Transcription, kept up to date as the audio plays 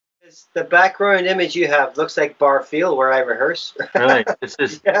The background image you have looks like Barfield where I rehearse. Really?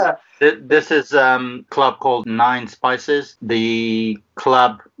 This is club called Nine Spices, the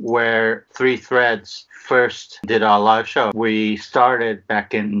club where Three Threads first did our live show. We started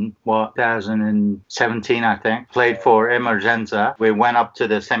back in 2017, I think. Played for Emergenza. We went up to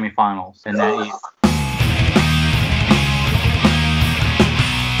the semifinals, and then.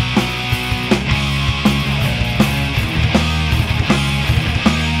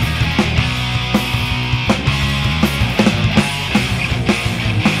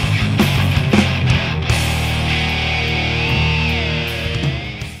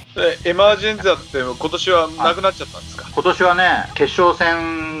エマージェンザって今年はなくなっちゃったんですか？今年はね、決勝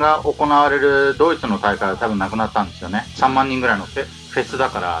戦が行われるドイツの大会は多分なくなったんですよね。3万人ぐらいのフェスだ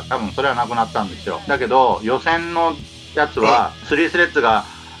から多分それはなくなったんですよ。だけど予選のやつはスリースレッズが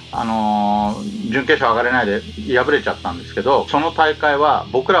準決勝上がれないで敗れちゃったんですけど、その大会は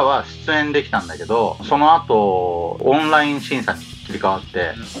僕らは出演できたんだけど、その後オンライン審査に切り替わっ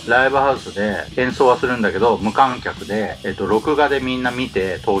てライブハウスで演奏はするんだけど無観客で、録画でみんな見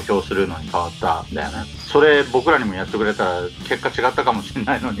て投票するのに変わったんだよね。それ僕らにもやってくれたら結果違ったかもしれ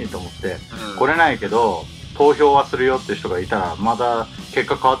ないのにと思って、来れないけど投票はするよっていう人がいたらまだ結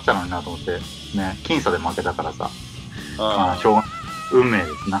果変わってたのになと思ってね。僅差で負けたからさ、しょうがない、運命で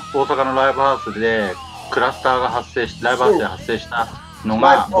すな。大阪のライブハウスでクラスターが発生し、ライブハウスで発生したの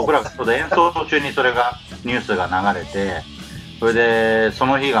が、僕らがそれで演奏中にそれがニュースが流れて、それでそ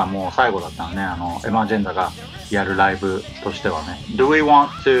の日がもう最後だったのね、エマージェンザがやるライブとしてはね。Do we want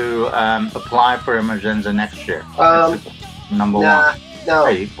to apply for Emergenza next year? Number one. No.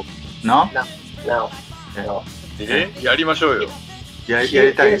 No? No. やりましょうよ。やり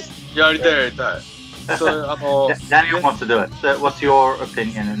たい。やりたい。Daniel wants to do it. So what's your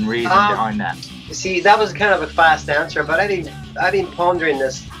opinion and reason behind that? See, that was kind of a fast answer, but I've been pondering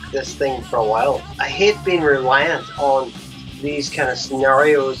this thing for a while. I hate being reliant on these kind of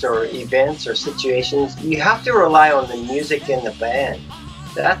scenarios or events or situations. You have to rely on the music in the band.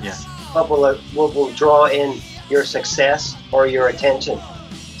 That's what will draw in your success or your attention.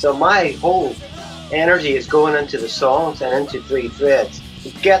 So my whole energy is going into the songs and into Three Threads.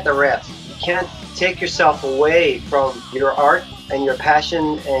 You get the rest. You can't take yourself away from your art and your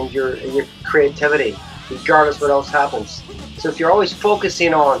passion and your creativity, regardless what else happens. So if you're always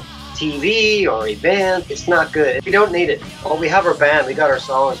focusing on TV or event, it's not good. We don't need it. Well, we have our band, we got our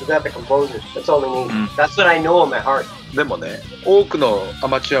songs, we got the composers. That's all we need. That's what I know in my heart. でもね、多くのア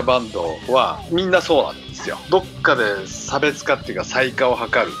マチュアバンドはみんなそうなんですよ。どっかで差別化っていうか差異化を図る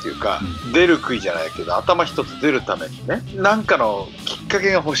っていうか、出る杭じゃないけど頭一つ出るためにね、なんかのきっかけ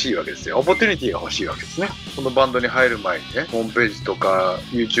が欲しいわけですよ。オポチュニティが欲しいわけですね。このバンドに入る前にね、ホームページとか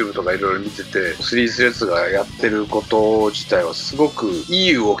YouTube とかいろいろ見てて、スリースレッズがやってること自体はすごくい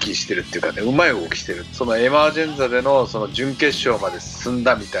い動きしてるっていうかね、うまい動きしてる。そのエマージェンザでのその準決勝まで進ん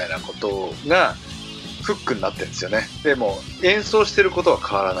だみたいなことがフックになってるんですよね。でも演奏してることは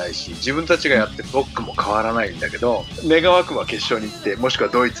変わらないし、自分たちがやってるロックも変わらないんだけど、願わくは決勝に行って、もしくは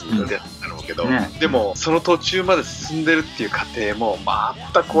ドイツに行ってたんだろうけど、でもその途中まで進んでるっていう過程もま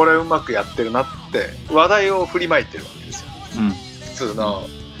たこれうまくやってるなって話題を振りまいてるわけですよ。普通の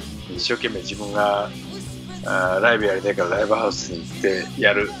一生懸命自分がライブやりたいからライブハウスに行って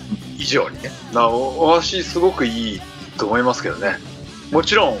やる以上にね、私すごくいいと思いますけどね。も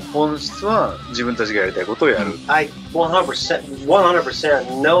ちろん本質は自分たちがやりたいことをやる。I 100%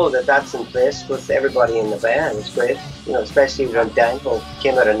 know that that's in place with everybody in the band. It's great, you know, especially when Daniel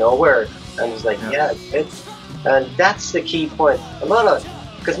came out of nowhere and was like, yeah, it's good. And that's the key point. A lot of,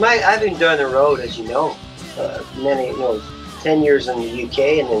 because I've been down the road, as you know, many, you know, 10 years in the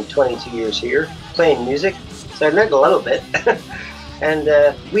UK and then 22 years here playing music. So I learned a little bit. And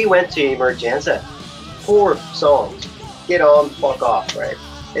we went to Emergenza, 4 songs. Get on, fuck off, right?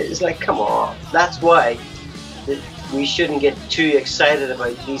 It's like, come on. That's why we shouldn't get too excited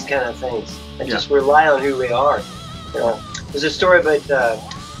about these kind of things and just rely on who we are. You know, there's a story about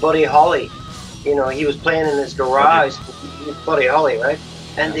Buddy Holly. You know, he was playing in his garage, Buddy Holly, right?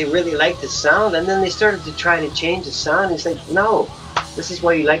 And they really liked his sound, and then they started to try to change the sound. He's like, no, this is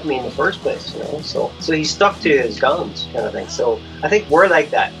why you liked me in the first place, you know. So he stuck to his guns, kind of thing. So I think we're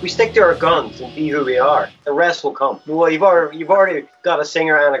like that. We stick to our guns and be who we are. The rest will come. Well, you've already got a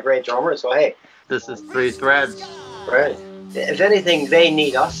singer and a great drummer, so hey. This is Three Threads. Right. If anything, they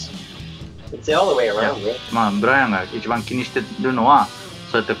need us. It's all the way around, right? まあブライアンが一番気にしてるのは、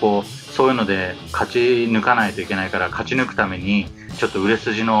そうやってこうそういうので勝ち抜かないといけないから、勝ち抜くためにちょっと売れ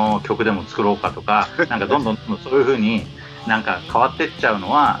筋の曲でも作ろうかとか、なんかどんどんそういう風になんか変わってっちゃうの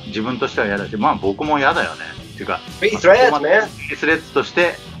は自分としては嫌だし、まあ僕も嫌だよねっていうか、Three Threads, man. スレッズとし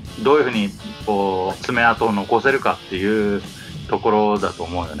てどういうふうにこう爪痕を残せるかっていうところだと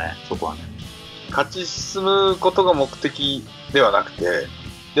思うよね、そこはね。勝ち進むことが目的ではなくて、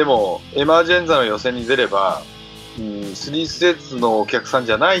でもエマージェンザの予選に出れば、スリースレッズのお客さん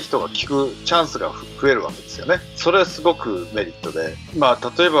じゃない人が聞くチャンスが増えるわけですよね。それはすごくメリットで、ま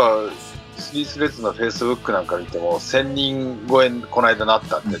あ例えばスリースレッズのフェイスブックなんか見ても1000人超えこの間なっ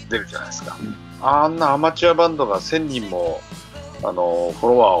たって出るじゃないですか。あんなアマチュアバンドが1000人もフォ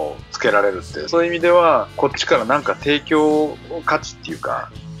ロワーをつけられるって、そういう意味ではこっちからなんか提供価値っていう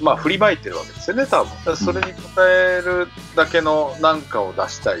か、まあ振りまいてるわけですよね、多分。それに応えるだけのなんかを出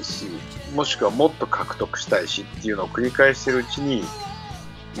したいし、もしくはもっと獲得したいしっていうのを繰り返してるうちに、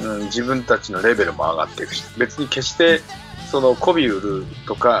自分たちのレベルも上がっていくし、別に決してその媚び売る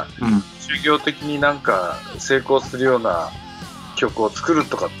とか、修行的になんか成功するような曲を作る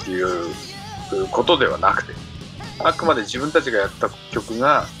とかっていうことではなくて、あくまで自分たちがやった曲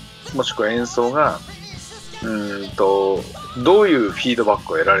が、もしくは演奏がどういうフィードバッ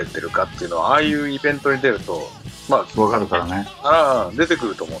クを得られてるかっていうのは、ああいうイベントに出るとまあ分かるからね。出てく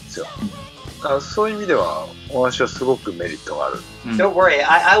ると思うんですよ。そういう意味では私はすごくメリットがある。Don't worry,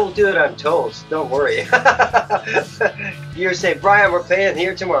 I will do it on toast. Don't worry. You say, Brian, we're playing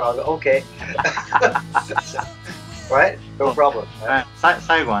here tomorrow. I'll go, okay. Right? No problem.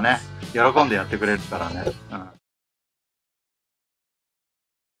 最後はね、喜んでやってくれるからね。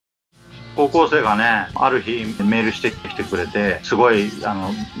高校生がね、ある日メールしてきてくれて、すごい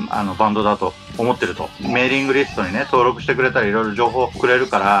バンドだと思ってると。メーリングリストにね、登録してくれたりいろいろ情報くれる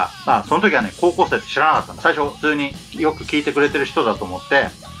から、その時はね、高校生って知らなかったんだ。最初普通によく聞いてくれてる人だと思って、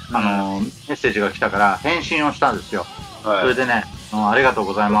メッセージが来たから返信をしたんですよ。それでね、ありがとう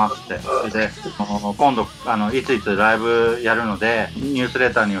ございますって。それで、今度、いついつライブやるので、ニュースレ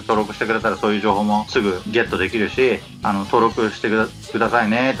ターに登録してくれたらそういう情報もすぐゲットできるし、登録してください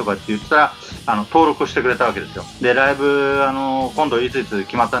ねとかって言ったら、登録してくれたわけですよ。で、ライブ、今度いついつ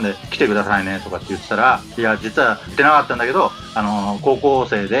決まったんで来てくださいねとかって言ったら、いや、実は言ってなかったんだけど、高校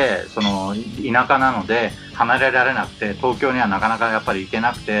生で、田舎なので、離れられなくて、東京にはなかなかやっぱり行け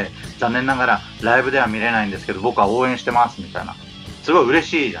なくて、残念ながらライブでは見れないんですけど、僕は応援してますみたいな。すごい嬉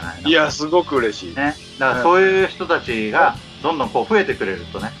しいじゃない。いや、すごく嬉しい。ね。だからそういう人たちがどんどんこう増えてくれる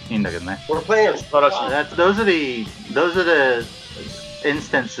とね、いいんだけどね。素晴らしい。Those are the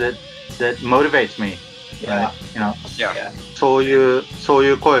instances that motivates me. Yeah. You know, Yeah. そう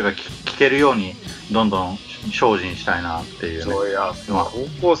いう声が聞けるようにどんどん精進したいなっていうね。そうや、高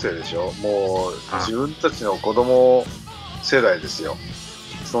校生でしょ。もう自分たちの子供世代ですよ。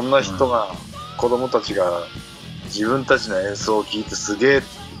そんな人が、子供たちが自分たちの演奏を聴いてすげえっ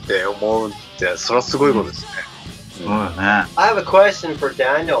て思うって、それはすごいことですね。そうよね。I have a question for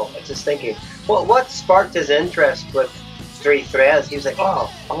Daniel. I was just thinking, what sparked his interest with Three Threads? He was like, oh,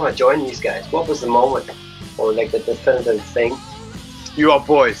 I want to join these guys. What was the moment? Or like the definitive thing? Your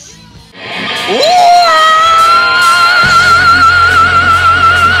voice.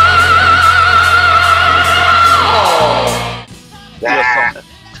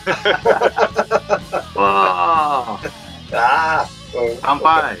 Wow.乾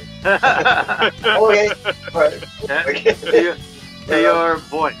杯. Okay. Okay. Your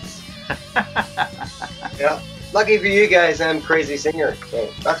voice. Yeah. Lucky for you guys, I'm a crazy singer. So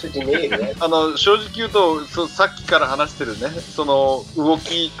that's what you need, right? 正直言うと、さっきから話してるね、その動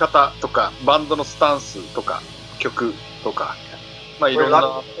き方とか、バンドのスタンスとか、曲とか、まあいろん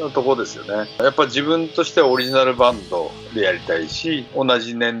なとこですよね。やっぱ自分としてはオリジナルバンドでやりたいし、同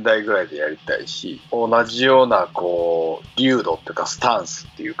じ年代ぐらいでやりたいし、同じようなこう、流度っていうかスタンス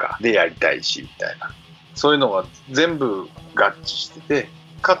っていうか、でやりたいし、みたいな。そういうのが全部合致してて、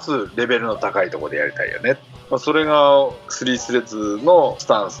かつレベルの高いところでやりたいよね。それがスリースレッズのス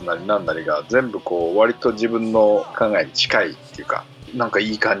タンスなりなんなりが全部こう割と自分の考えに近いっていうか、なんか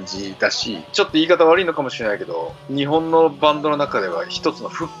いい感じだし、ちょっと言い方悪いのかもしれないけど、日本のバンドの中では一つの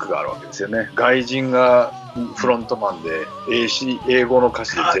フックがあるわけですよね。外人がフロントマンで英語の歌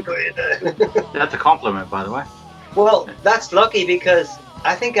詞で全部。That's a compliment, by the way. Well, that's lucky because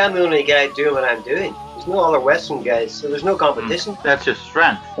I think I'm the only guy doing what I'm doing. There's no other Western guys, so there's no competition. That's your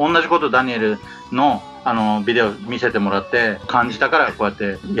strength. 同じことダニエルのビデオ見せてもらって感じたからこうやっ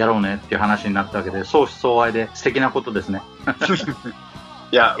てやろうねっていう話になったわけで、相思相愛で素敵なことですね。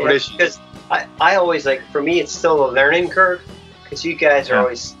いや、嬉しい。Because I always like, for me, it's still a learning curve. Because you guys are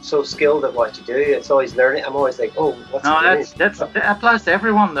always so skilled at what you do. It's always learning. I'm always like, oh, what's that applies to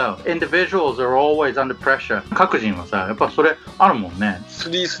everyone though. Individuals are always under pressure. 各人はさ、やっぱそれあるもんね。ス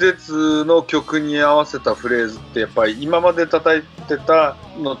リースレッズの曲に合わせたフレーズってやっぱり今まで叩いてた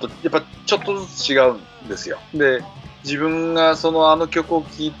のとやっぱちょっとずつ違うんですよ。で、自分がその曲を聴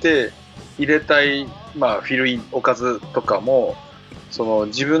いて入れたい、まあ、フィルインおかずとかもその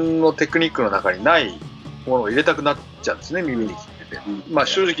自分のテクニックの中にないものを入れたくなっちゃうんですね、耳に聞いてて。まあ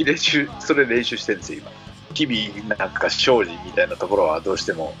正直それ練習してるんですよ今。日々なんか精進みたいなところはどうし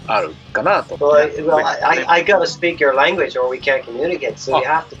てもあるかなと。Well, I gotta speak your language or we can't communicate, so you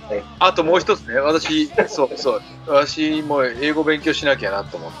have to play. あともう一つね、私も英語勉強しなきゃな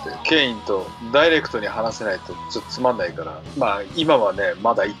と思って、ケインとダイレクトに話せないとちょっとつまんないから、まあ今はね、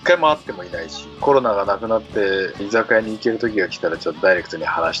まだ一回も会ってもいないし、コロナがなくなって居酒屋に行ける時が来たらちょっとダイレクトに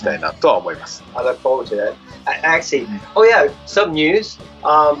話したいなとは思います。I look forward to that. Actually, oh yeah, some news.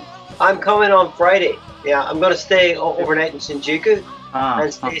 I'm coming on Friday. Yeah, I'm going to stay overnight in Shinjuku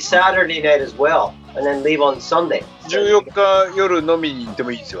and stay Saturday night as well, and then leave on Sunday. 14日夜飲みに行って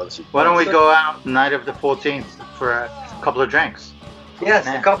もいいですよ、私。Why don't we go out night of the 14th for a couple of drinks? Yes,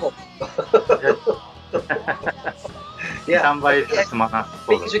 a couple. Yeah.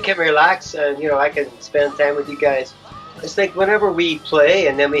 Because we can relax and, you know, I can spend time with you guys. It's like whenever we play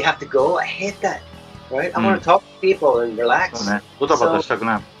and then we have to go, I hate that, right? I want to talk to people and relax.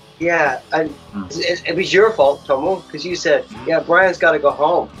 Yeah, and it was your fault, Tomo, because you said, yeah, Brian's got to go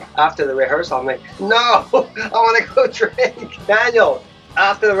home after the rehearsal. I'm like, no, I want to go drink. Daniel,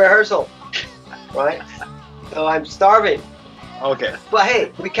 after the rehearsal, right? So I'm starving. Okay. But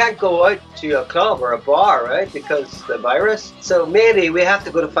hey, we can't go out to a club or a bar, right? Because the virus. So maybe we have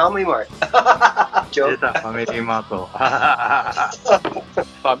to go to Family Mart. Joke. ファミリーマート。フ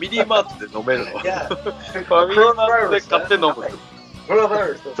ァミリーマートで飲めるの？ Yeah. ファミリーマートで買って飲む。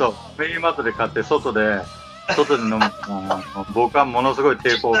そう、ファミリーマートで買って外で飲む。僕はものすごい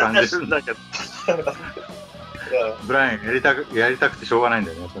抵抗を感じるんだけど。ブライアンやりたくてしょうがないん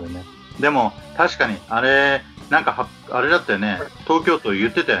だよね、それね。でも確かにあれなんかあれだったよね。東京都言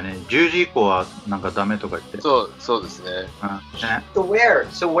ってたよね。10時以降はなんかダメとか言って。そうですね。So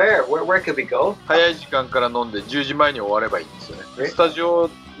where could we go? 早い時間から飲んで10時前に終わればいいんですよね。スタジオ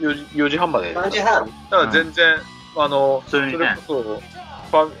4時半まで。3時半。だから全然、それ普通にね。こ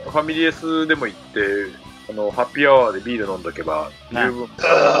そファミリエスでも行ってハッピーアワーでビール飲んどけば十分。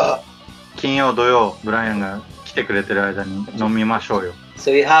金曜土曜ブライアンが来てくれてる間に飲みましょうよ。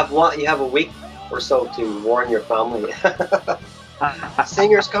So you have a week or so to warn your family.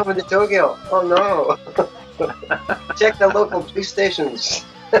 Singer's coming to Tokyo. Oh no. Check the local police stations.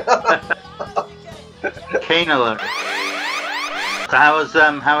 Kane alert. How was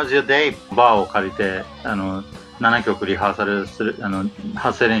your day? バーを借りて7曲リハーサルする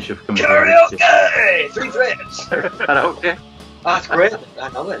発声練習含めてやるって。Three threads. カラオケ That's great. I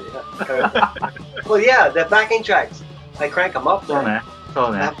know it. Yeah. Well, yeah, the backing tracks. I crank them up. そうね。そ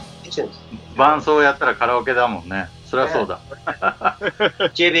うね。 Applications. 伴奏やったらカラオケだもんね。そりゃそうだ。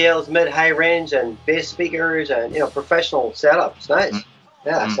JBL's mid-high range and bass speakers and professional setups. Nice.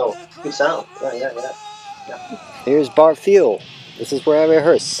 Yeah. So good sound. Yeah. Here's Bar Fuel. This is where I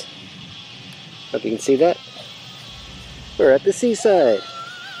rehearse. Hope you can see that. We're at the seaside.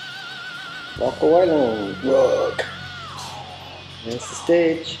 Local Island. Look. There's the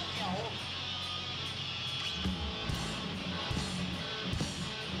stage.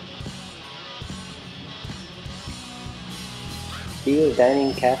 Steel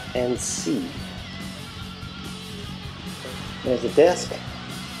dining cap and C. There's a desk.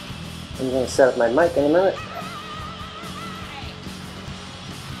 I'm going to set up my mic in a minute.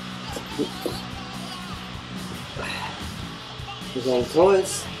 There's all the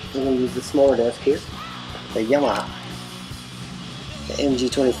toys. I'm going to use the smaller desk here. The Yamaha. The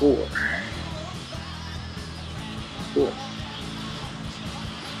MG24. Cool.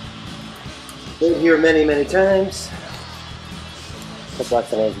 Been here many, many times. That's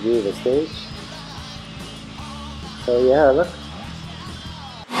lots of nice view of the stage. So yeah, look.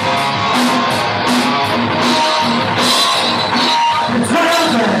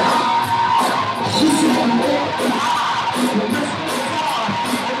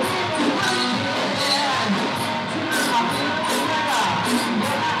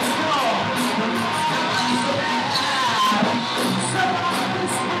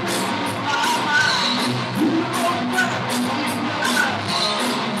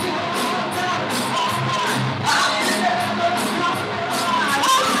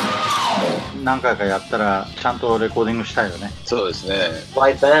何回かやったらちゃんとレコーディングしたいよね。そうですね。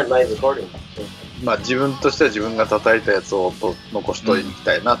Live band, live recording. まあ自分としては自分が叩いたやつを残しといき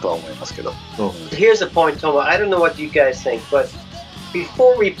たいなとは思いますけど。Here's the point, Tomo. I don't know what you guys think, but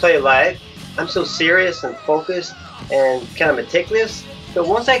before we play live, I'm so serious and focused and kind of meticulous. So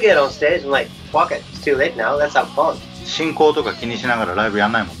once I get on stage, I'm like, fuck it, it's too late now. Let's have fun. 進行とか気にしながらライブや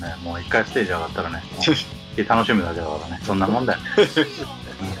んないもんね。もう一回ステージ上がったらね。直楽しむだけだからね。そんなもんだよ。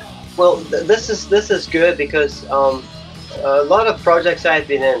Well, this is good because a lot of projects I've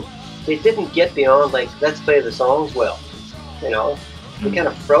been in, they didn't get beyond like let's play the songs well. You know, they kind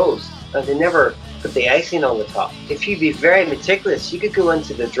of froze and they never put the icing on the top. If you'd be very meticulous, you could go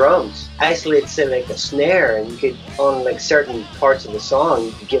into the drums, isolate say like a snare, and you could on like certain parts of the song,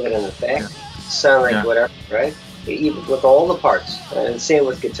 you could give it an effect, sound like whatever, right? Even with all the parts, and same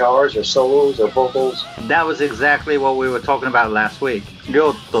with guitars or solos or vocals. That was exactly what we were talking about last week. り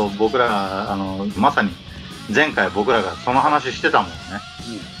ょうと僕らがまさに前回僕らがその話してたもんね。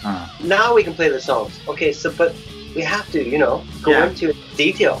Now we can play the songs. Okay, so but we have to, you know, go into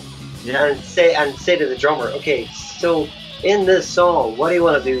detail and say to the drummer, okay, so in this song, what do you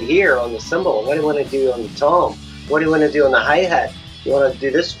want to do here on the cymbal? What do you want to do on the tom? What do you want to do on the hi-hat? You want to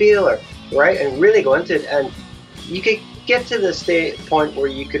do this feel, or right? And really go into it, and you could get to the point where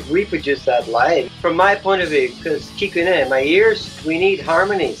you could reproduce that live. From my point of view, because Kikune, my ears, we need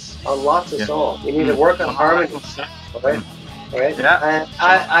harmonies on lots of songs. We need to work on harmonies, right? Right? And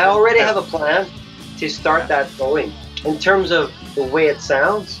I already have a plan to start that going. In terms of the way it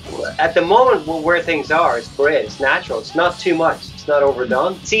sounds, at the moment where things are, it's great, it's natural, it's not too much, it's not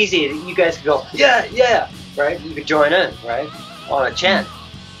overdone. It's easy, you guys could go, yeah, right? You could join in, right? On a chant.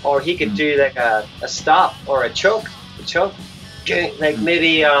 Or he could do like a stop or a choke, like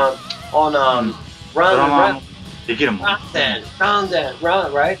maybe on round,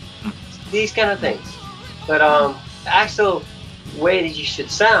 right? These kind of things. But the actual way that you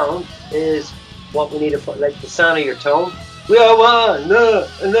should sound is what we need to put, like the sound of your tone. We are one,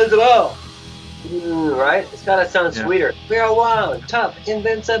 invincible. Right? It's gotta sound sweeter. We are one, tough,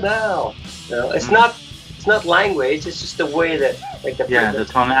 invincible. You know, it's not language. It's just the way that, like the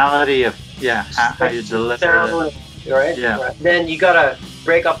tonality of how you deliver it. Right? Right. Then you gotta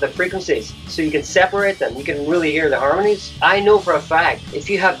break up the frequencies so you can separate them. You can really hear the harmonies. I know for a fact, if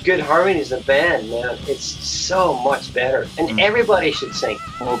you have good harmonies in a band, man, it's so much better. And everybody should sing.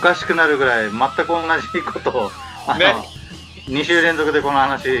 おかしくなるぐらい全く同じことを2週連続でこの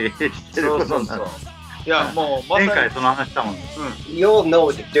話してることになる。いやもう前回その話したもんね。You'll know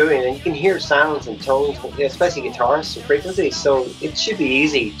what you're doing, and you can hear sounds and tones, especially guitars and frequencies. So it should be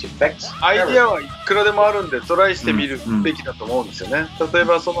easy to fix. アイディアはいくらでもあるんでトライしてみるべきだと思うんですよね。例え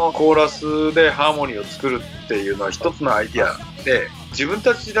ばそのコーラスでハーモニーを作るっていうのは一つのアイディアで、自分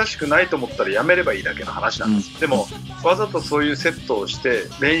たちらしくないと思ったらやめればいいだけの話なんです。でもわざとそういうセットをして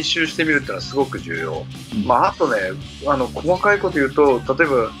練習してみるってのはすごく重要。あとね、細かいこと言うと、例え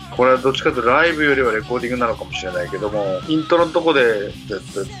ばこれはどっちかというとライブよりはレコーディングなのかもしれないけども、イントロのとこで「てっ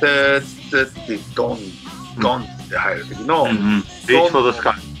てってってドンドン」って入る時の「リーチ・フォー・ザ・スカ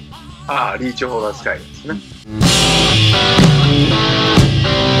イ」。ああ、リーチ・フォー・ザ・スカイですね。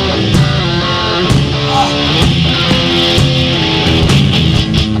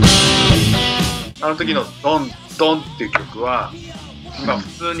あの時の「ドンドン」っていう曲は今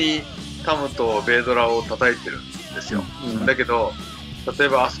普通にタムとベードラを叩いてるんですよ。だけど例え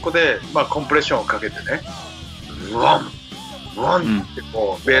ばあそこでコンプレッションをかけてね、ワンワンって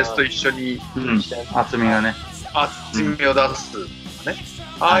こうベースと一緒に厚みがね、厚みを出すね。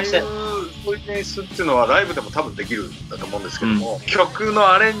ああいうそういう演出っていうのはライブでも多分できるんだと思うんですけども、曲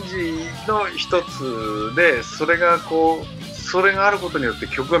のアレンジの一つでそれがあることによって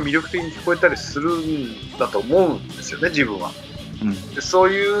曲が魅力的に聞こえたりするんだと思うんですよね、自分は。でそう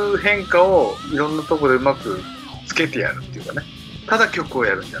いう変化をいろんなところでうまくつけてやるっていうかね、ただ曲を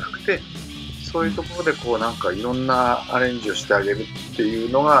やるんじゃなくて、そういうところでなんかいろんなアレンジをしてあげるっていう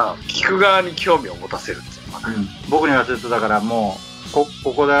のが聴く側に興味を持たせるっていうのかな。僕にはずっとだからもうこ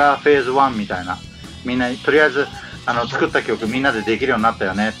こがフェーズ1みたいな、みんなとりあえず作った曲みんなでできるようになった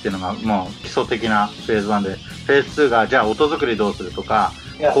よねっていうのがもう基礎的なフェーズ1で、フェーズ2がじゃあ音作りどうするとか、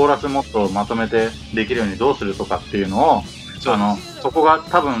コーラスもっとまとめてできるようにどうするとかっていうのを、そこが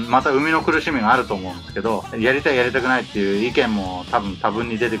多分また生みの苦しみがあると思うんですけど、やりたいやりたくないっていう意見も多分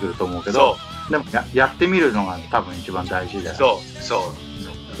に出てくると思うけど、でもやってみるのが多分一番大事だよ。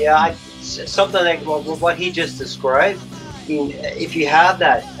Yeah, something like what he just described. If you have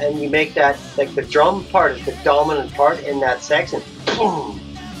that and you make that like the drum part is the dominant part in that section, boom,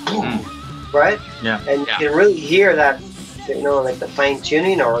 boom, right? Yeah. And you can really hear that, you know, like the fine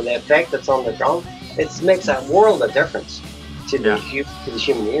tuning or the effect that's on the drum. It makes a world of difference to the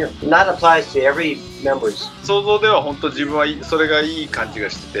human ear. And that applies to every member's. 想像では本当自分はそれがいい感じが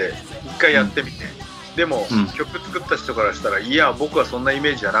してて、一回やってみて、でも、うん曲作った人からしたらいや僕はそんなイ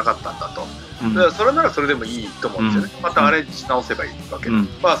メージじゃなかったんだと、うんだからそれならそれでもいいと思うんですよね、うんまたアレンジし直せばいいわけで、うん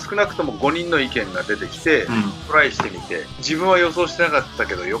まあ少なくとも5人の意見が出てきて、トライしてみて自分は予想してなかった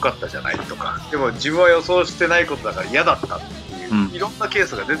けど良かったじゃないとか、でも自分は予想してないことだから嫌だったっていう、うんいろんなケー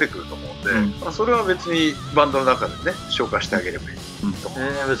スが出てくると思うんで、うんまあ、それは別にバンドの中でね消化してあげればいいと思う。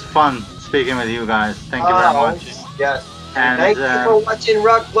 It was fun speaking with you guys. Thank you very much. Yes. And Thank you for watching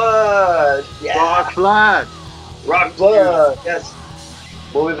Rock Blood. Yeah. Rock Blood. Rock Blood. Yes.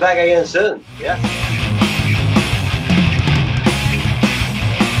 We'll be back again soon. Yeah.